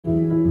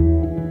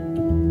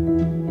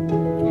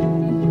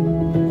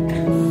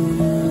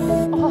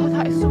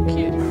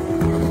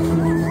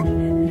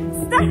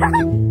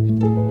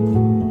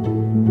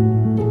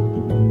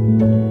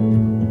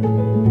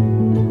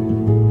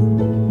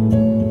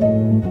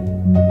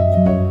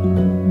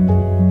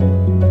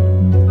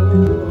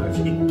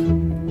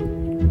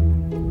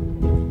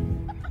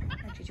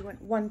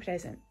one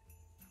present.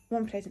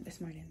 One present this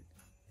morning.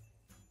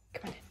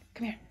 Come on in.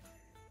 Come here.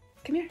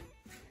 Come here.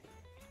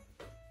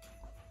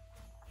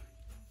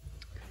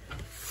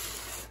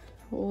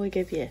 What will we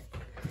give you?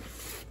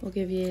 We'll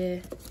give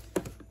you...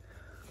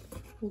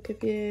 Let's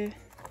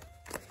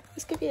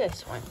give you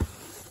this one.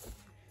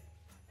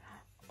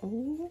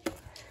 Oh.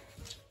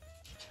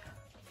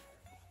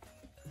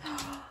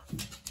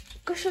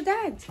 Gosh, your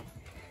dad.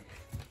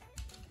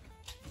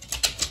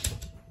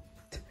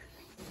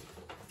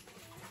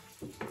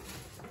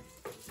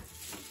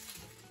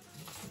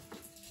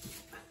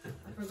 I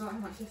forgot how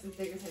much this is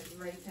big as it's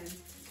right in. Do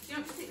you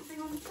want to take the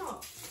thing on the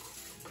top?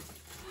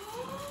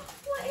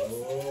 What is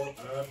it?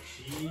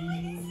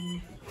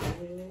 Archie.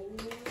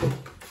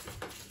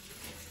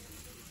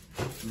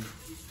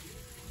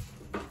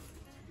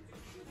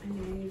 And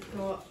then you've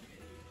got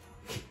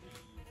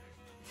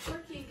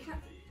working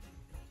cat.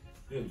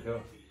 Good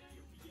cat.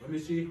 Let me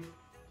see.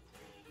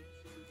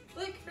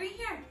 Look, right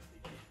here.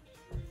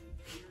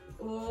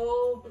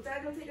 Oh, but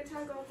Dad will take the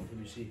tag off. Let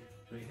me see.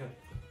 Right here.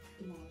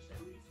 Demolished it.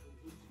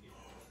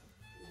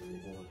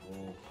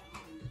 Oh.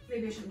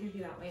 Maybe I shouldn't give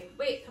you that.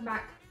 Wait, come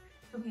back.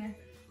 Come here.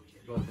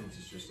 God thinks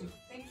it's just a...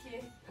 Thank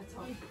you. That's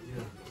all. Yeah.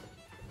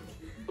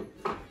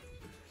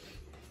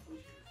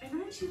 And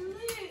Archie,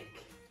 look.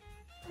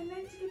 I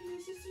meant to give you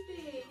this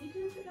yesterday. You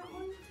could have put that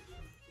on.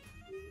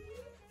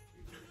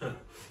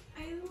 I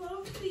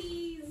love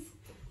these.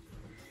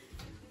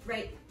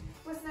 Right.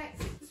 What's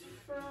next?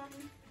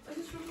 This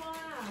is from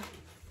Laura.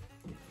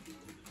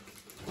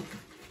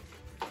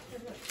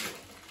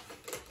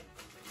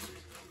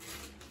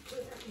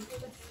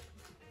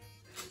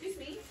 Excuse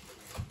me.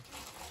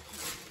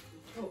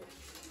 Oh.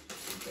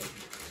 Okay.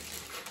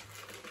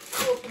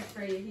 Open it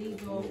for you. Here you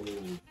go.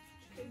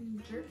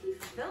 Chicken jerky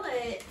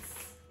fillets.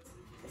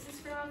 This is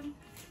from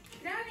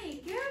Granny,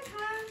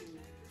 Grandpa.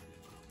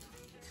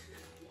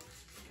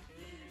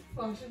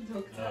 Function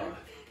talk.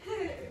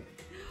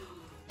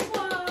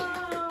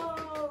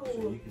 Whoa! So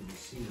you can be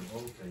seen at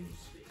all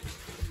times.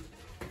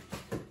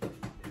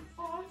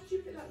 Oh, did you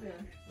put that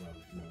there?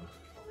 No.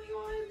 Oh my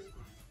god.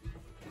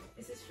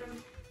 This is from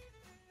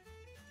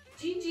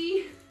Gigi.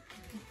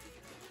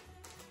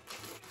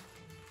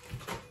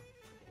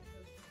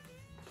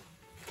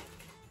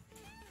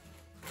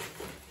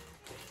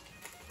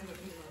 I don't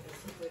even know what this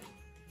is like.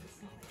 It's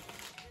not like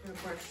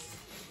reverse.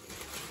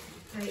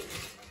 Right.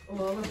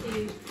 Oh,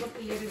 lucky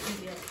you didn't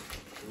see it.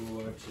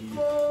 Oh, Archie.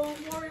 Oh,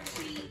 more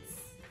treats.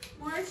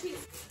 More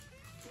treats.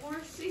 More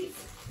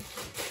treats.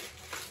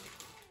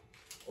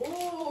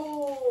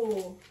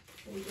 Oh!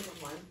 Let me give him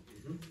one.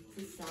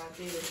 This is sad,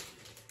 dude.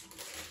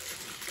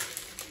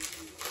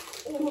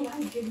 Oh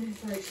my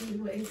goodness, Archie,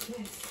 what is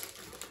this?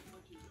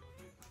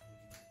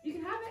 You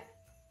can have it.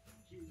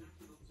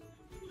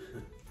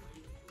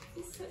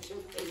 He's such a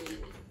baby.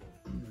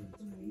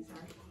 These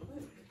are.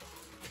 Look.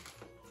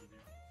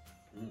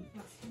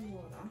 That's from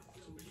Laura.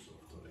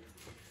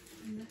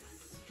 And this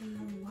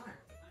from Mark.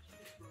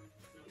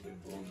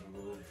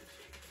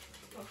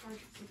 Got hard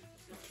to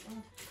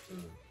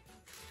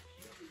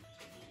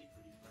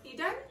You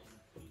done?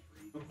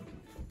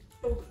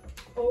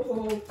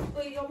 Oh,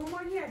 wait, you got one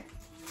more here.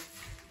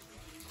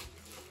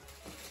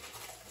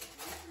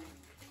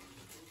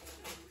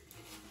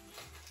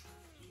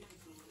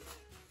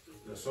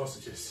 The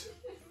sausages.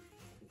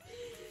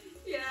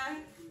 Yeah.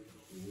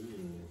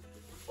 Ooh.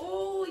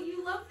 Oh,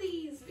 you love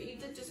these, but you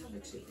did just have a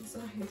treat. I'm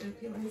sorry, I didn't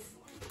realise.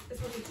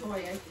 This was a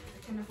toy. I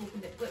kind of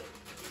opened it. Look.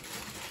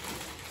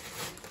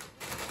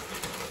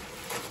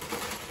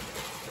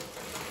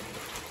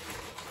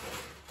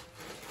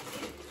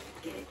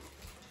 Get it.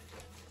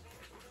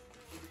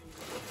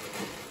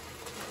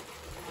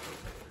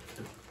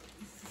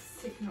 This is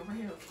taking over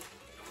here.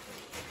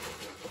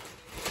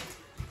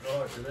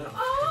 Oh, it's in there.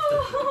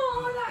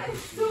 Oh, that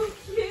is so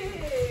cute.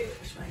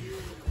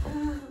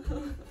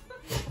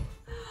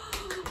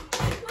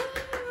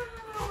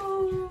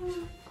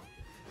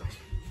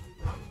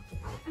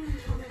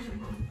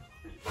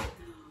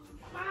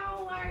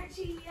 Wow,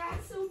 Archie,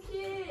 that's so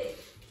cute.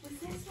 What's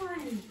this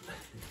one?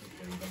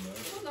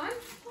 Hold on.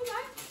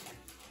 What?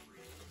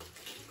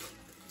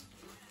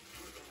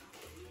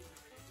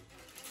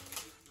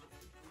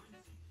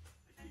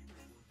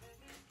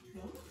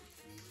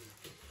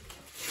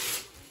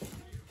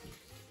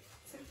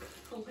 It's a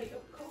like a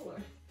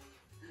collar.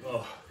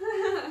 Oh.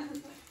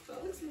 That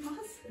looks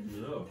massive. No.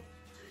 I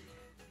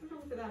don't know,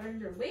 put that around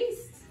your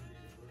waist.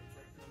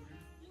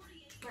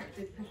 Mark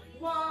did put.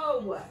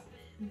 Whoa!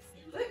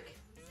 Look.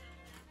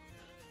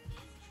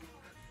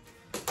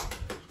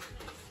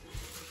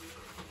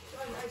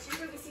 She's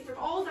going to see from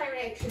all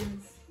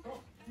directions. Oh,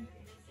 I'm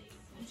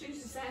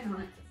choosing to stand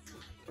on it.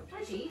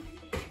 Archie.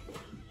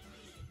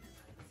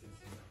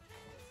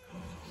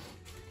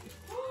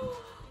 Oh,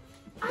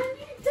 a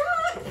new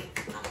duck!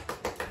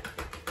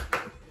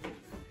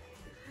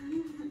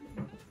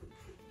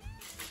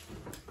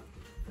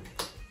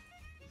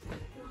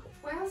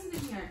 What else is in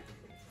here?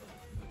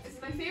 This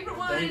is my favourite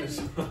one.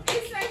 Dinosaur.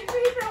 It's my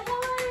favourite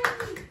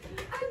one.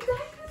 A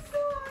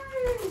dinosaur.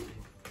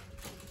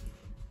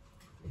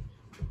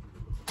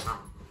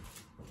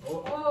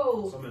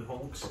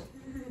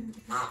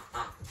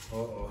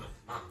 Uh-oh.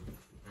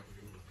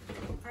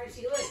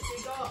 Archie, look,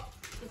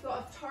 we've got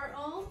a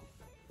turtle.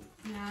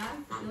 Yeah,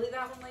 we'll leave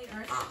that one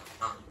later.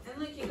 And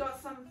look, you got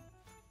some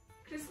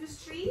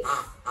Christmas trees.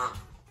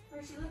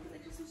 Archie, look at the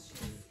Christmas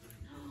trees.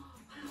 Oh,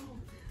 wow.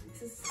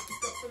 It's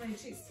got so many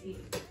treats to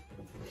eat.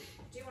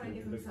 Do you want to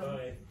give him some?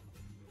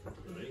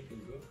 Right, can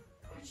go.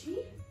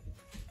 Archie?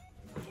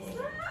 What's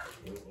that?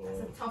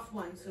 That's a tough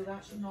one, so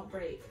that should not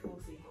break. We'll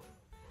see.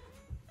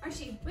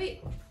 Archie,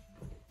 wait.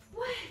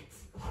 What?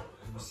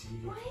 Let me see.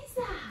 What is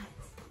that?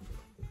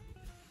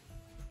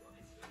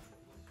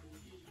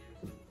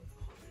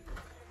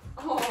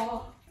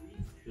 Oh.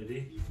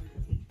 Ready?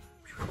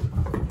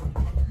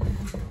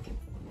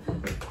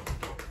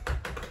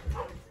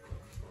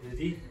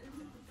 Ready?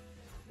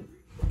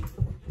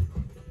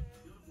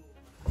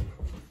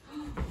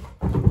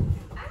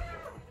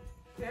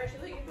 Archie,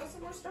 look, you've got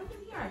some more stuff in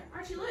here.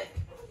 Archie, look.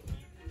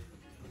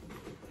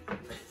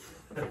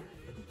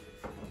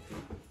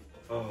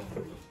 Oh.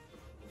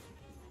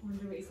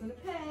 Wonder what he's gonna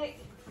pick.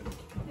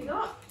 We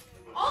got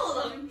all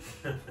of them.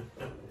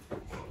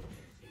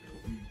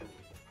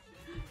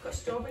 Got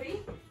strawberry.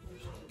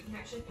 You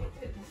actually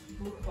picked it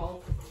both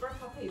balls for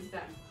puppies,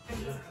 but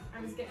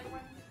I was getting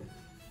one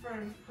for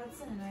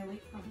Hudson and I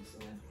like them, so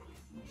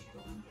I should go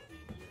on.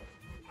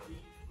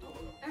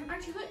 Oh,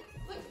 Archie, look.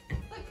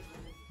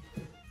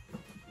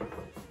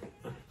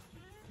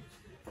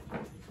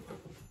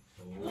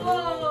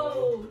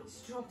 Whoa!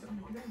 Just dropped it on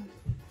the ground.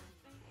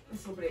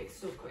 This will break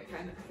so quick, I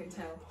can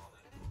tell.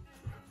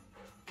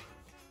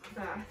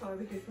 But I thought it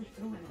would be good for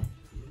throwing it.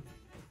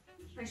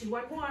 Actually,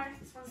 one more.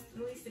 This one's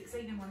the least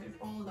exciting one out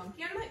of all of them.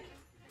 Here, look.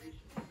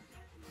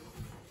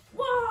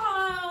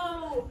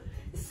 Whoa!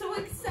 It's so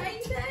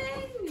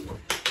exciting!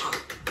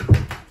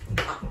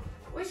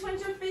 Which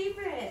one's your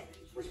favourite?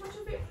 Which one's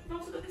your favourite? I've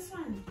also got this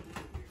one.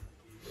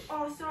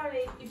 Oh,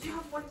 sorry. You do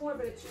have one more,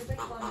 but it's your big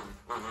one.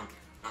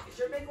 It's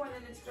your big one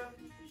and it's from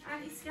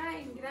Auntie Sky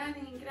and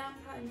Granny and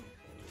Grandpa and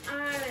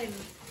Aaron.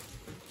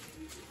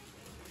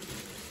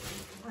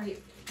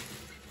 Right.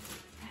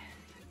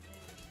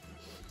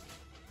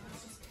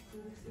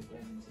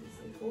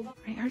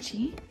 Right,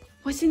 Archie,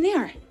 what's in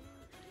there?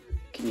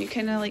 Can you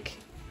kind of like...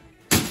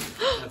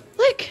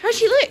 Look,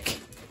 Archie, look!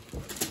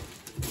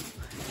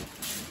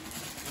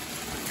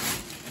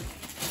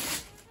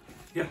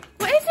 Yeah.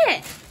 What is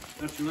it?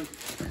 Archie, look.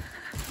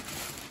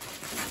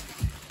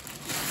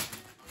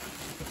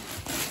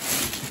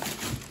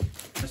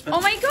 Oh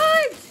my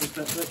god!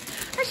 Look.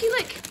 Archie,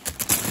 look!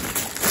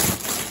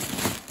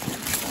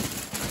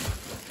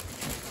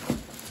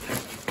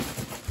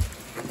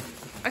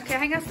 Okay,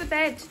 hang us the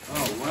bed.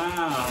 Oh,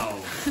 wow.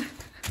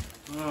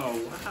 Oh,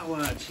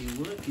 wow, Archie,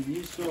 look, a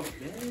new soft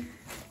bed.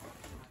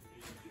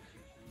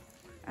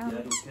 Yeah, I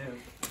don't care.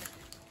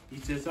 He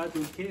says, I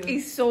don't care.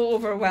 He's so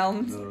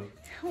overwhelmed. No.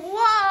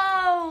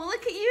 Whoa!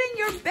 Look at you in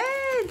your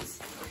bed!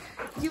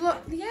 You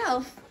look the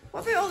elf.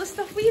 What about all the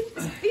stuff we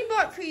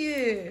bought for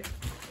you?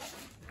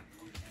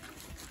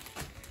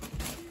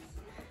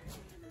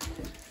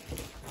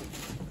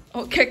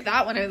 Oh, kick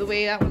that one out of the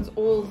way. That one's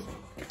old.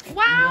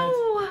 Wow!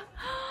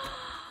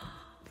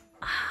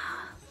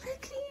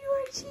 Look at you,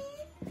 Archie.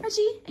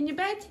 Archie, in your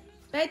bed.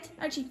 Bed.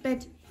 Archie,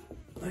 bed.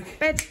 Look.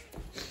 Bed.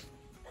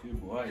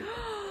 Good boy.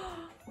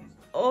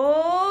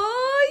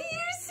 Oh,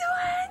 you're so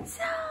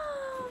handsome.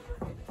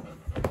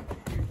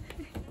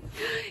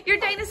 Your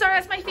dinosaur,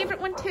 that's my favourite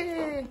one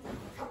too.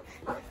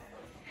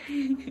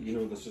 You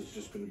know this is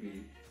just going to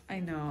be... I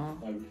know.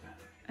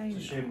 It's a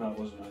shame that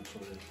wasn't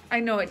actually... I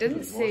know, it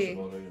didn't say.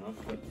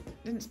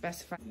 Didn't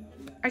specify.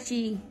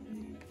 Archie,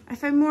 I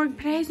found more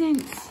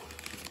presents.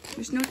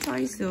 There's no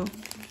toys though.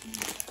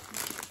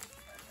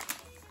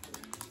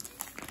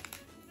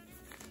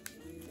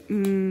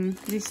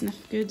 They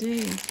sniff good,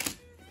 eh?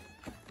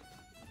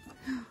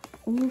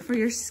 Oh, for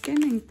your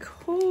skin and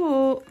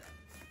coat.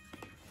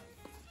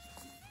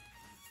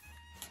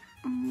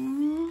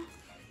 Aww.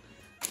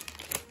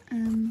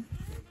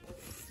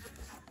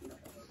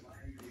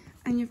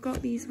 And you've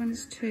got these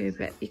ones too,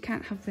 but you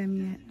can't have them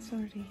yet.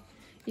 Sorry.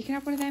 You can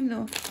have one of them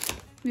though.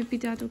 Maybe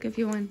Dad will give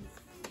you one.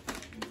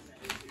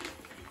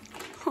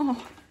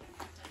 Oh.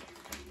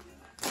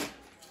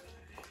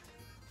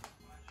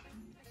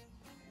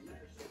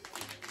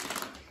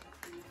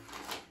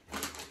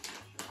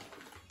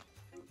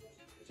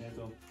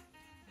 Gentle.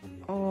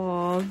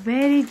 Oh,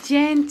 very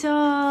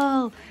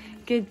gentle.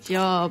 Good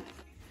job.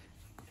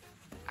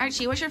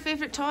 Archie, what's your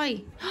favourite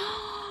toy?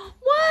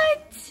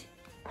 What?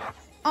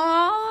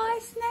 Oh,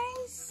 that's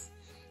nice.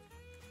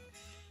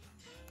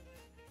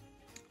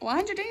 Oh,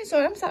 and your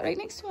dinosaur. I'm sat right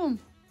next to him.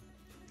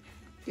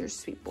 You're a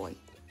sweet boy.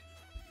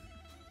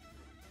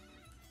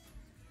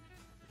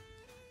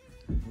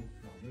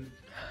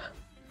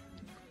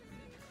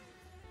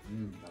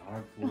 The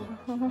hard floor.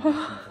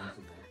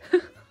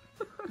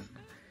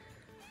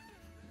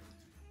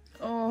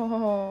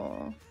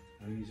 Oh.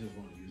 I think he just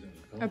want to use it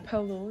as A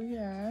pillow,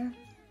 yeah.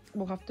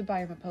 We'll have to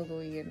buy him a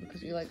pillow, Ian,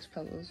 because he likes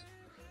pillows.